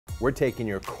We're taking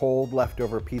your cold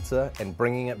leftover pizza and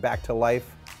bringing it back to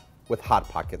life with Hot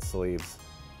Pocket sleeves.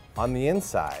 On the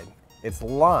inside, it's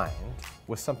lined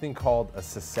with something called a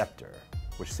susceptor,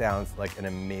 which sounds like an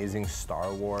amazing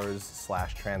Star Wars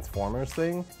 / Transformers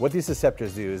thing. What these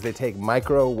susceptors do is they take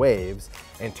microwaves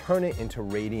and turn it into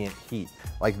radiant heat.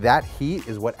 Like that heat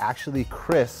is what actually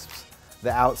crisps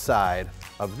the outside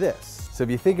of this. So if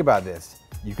you think about this,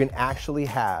 you can actually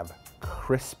have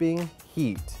crisping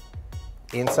heat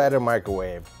inside a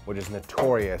microwave, which is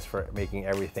notorious for making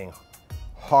everything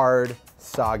hard,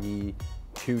 soggy,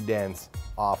 too dense,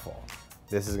 awful.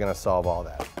 This is gonna solve all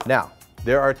that. Now,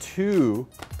 there are two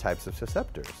types of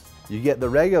susceptors. You get the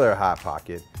regular Hot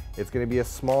Pocket, it's gonna be a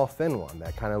small thin one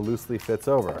that kind of loosely fits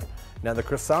over. Now the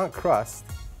croissant crust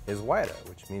is wider,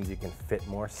 which means you can fit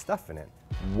more stuff in it.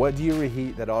 What do you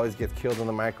reheat that always gets killed in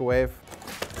the microwave?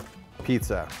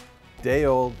 Pizza. Day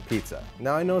old pizza.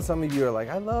 Now I know some of you are like,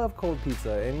 I love cold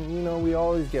pizza and you know, we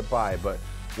always get by, but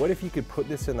what if you could put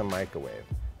this in the microwave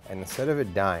and instead of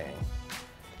it dying,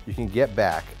 you can get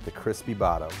back the crispy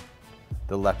bottom,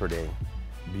 the leoparding,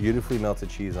 beautifully melted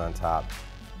cheese on top,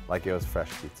 like it was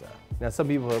fresh pizza. Now some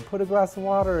people are, put a glass of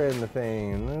water in the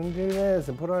thing, and do this,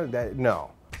 and put on that. No.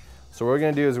 So what we're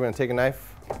gonna do is we're gonna take a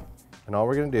knife, and all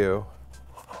we're gonna do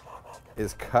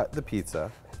is cut the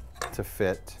pizza to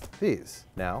fit these.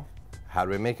 Now, how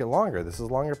do we make it longer? This is a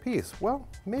longer piece. Well,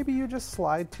 maybe you just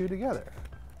slide two together.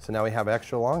 So now we have an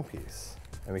extra long piece,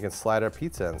 and we can slide our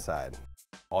pizza inside.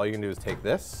 All you can do is take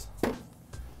this,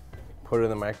 put it in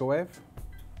the microwave,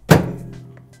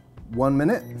 1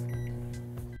 minute.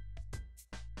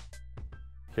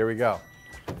 Here we go.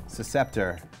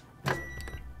 Susceptor.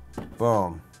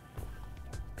 Boom.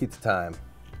 Pizza time.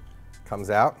 Comes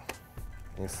out,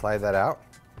 and you slide that out.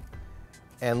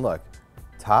 And look,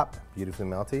 top, beautifully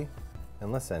melty.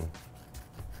 And listen,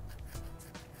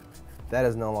 that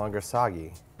is no longer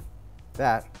soggy.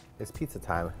 That is pizza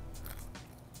time.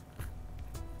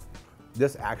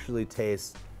 This actually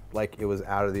tastes like it was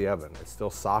out of the oven. It's still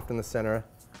soft in the center,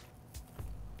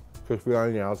 crispy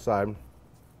on the outside.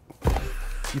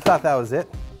 You thought that was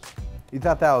it? You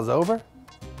thought that was over?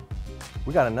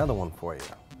 We got another one for you.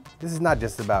 This is not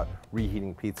just about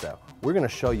reheating pizza. We're gonna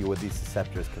show you what these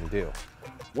susceptors can do.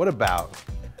 What about,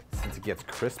 since it gets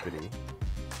crispity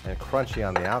and crunchy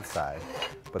on the outside,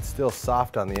 but still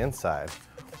soft on the inside,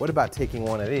 what about taking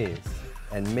one of these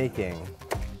and making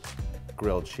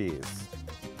grilled cheese?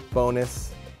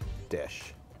 Bonus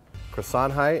dish.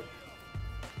 Croissant height,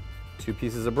 2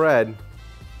 pieces of bread.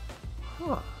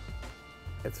 Huh,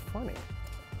 it's funny.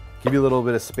 Give you a little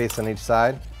bit of space on each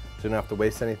side so you don't have to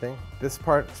waste anything. This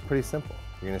part is pretty simple.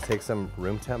 You're gonna take some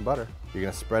room temp butter. You're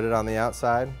gonna spread it on the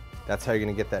outside. That's how you're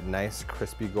gonna get that nice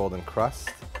crispy golden crust.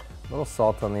 A little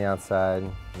salt on the outside,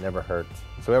 never hurt.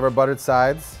 So we have our buttered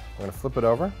sides. We're gonna flip it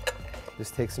over.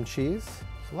 Just take some cheese,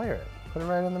 just layer it, put it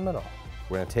right in the middle.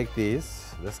 We're gonna take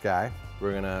this guy,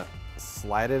 we're gonna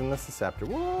slide it in the susceptor.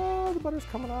 Whoa, the butter's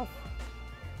coming off.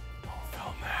 Don't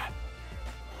film that.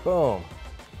 Boom.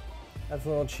 That's a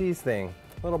little cheese thing,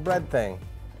 little bread thing.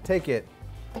 Take it,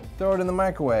 throw it in the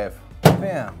microwave,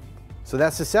 bam. So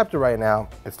that susceptor right now,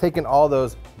 it's taking all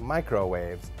those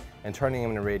microwaves and turning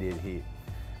them into radiant heat.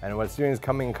 And what it's doing is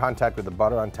coming in contact with the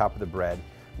butter on top of the bread,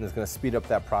 and it's gonna speed up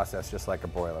that process just like a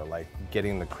broiler, like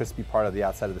getting the crispy part of the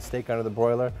outside of the steak under the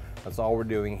broiler. That's all we're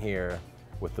doing here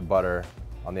with the butter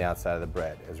on the outside of the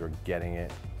bread, is we're getting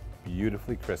it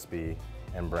beautifully crispy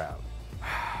and brown.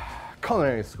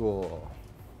 Culinary school.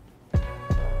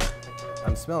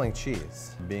 I'm smelling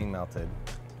cheese being melted,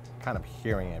 kind of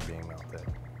hearing it being melted.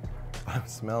 But I'm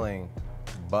smelling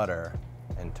butter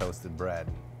and toasted bread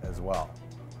as well.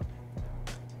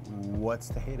 What's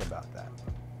to hate about that?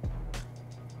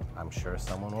 I'm sure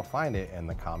someone will find it in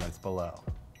the comments below.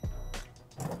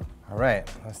 All right,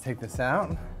 let's take this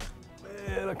out.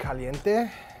 A little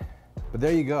caliente. But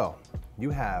there you go.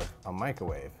 You have a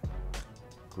microwave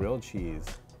grilled cheese,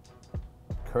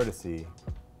 courtesy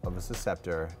of a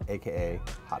susceptor, AKA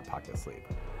Hot Pocket sleeve.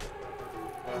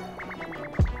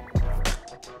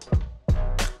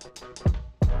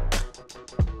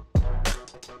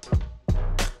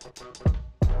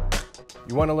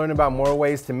 You want to learn about more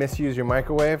ways to misuse your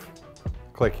microwave?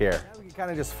 Click here. You can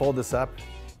kind of just fold this up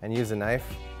and use a knife,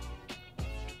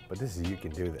 but you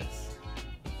can do this.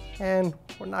 And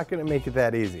we're not going to make it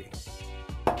that easy.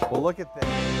 Well, look at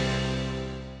this.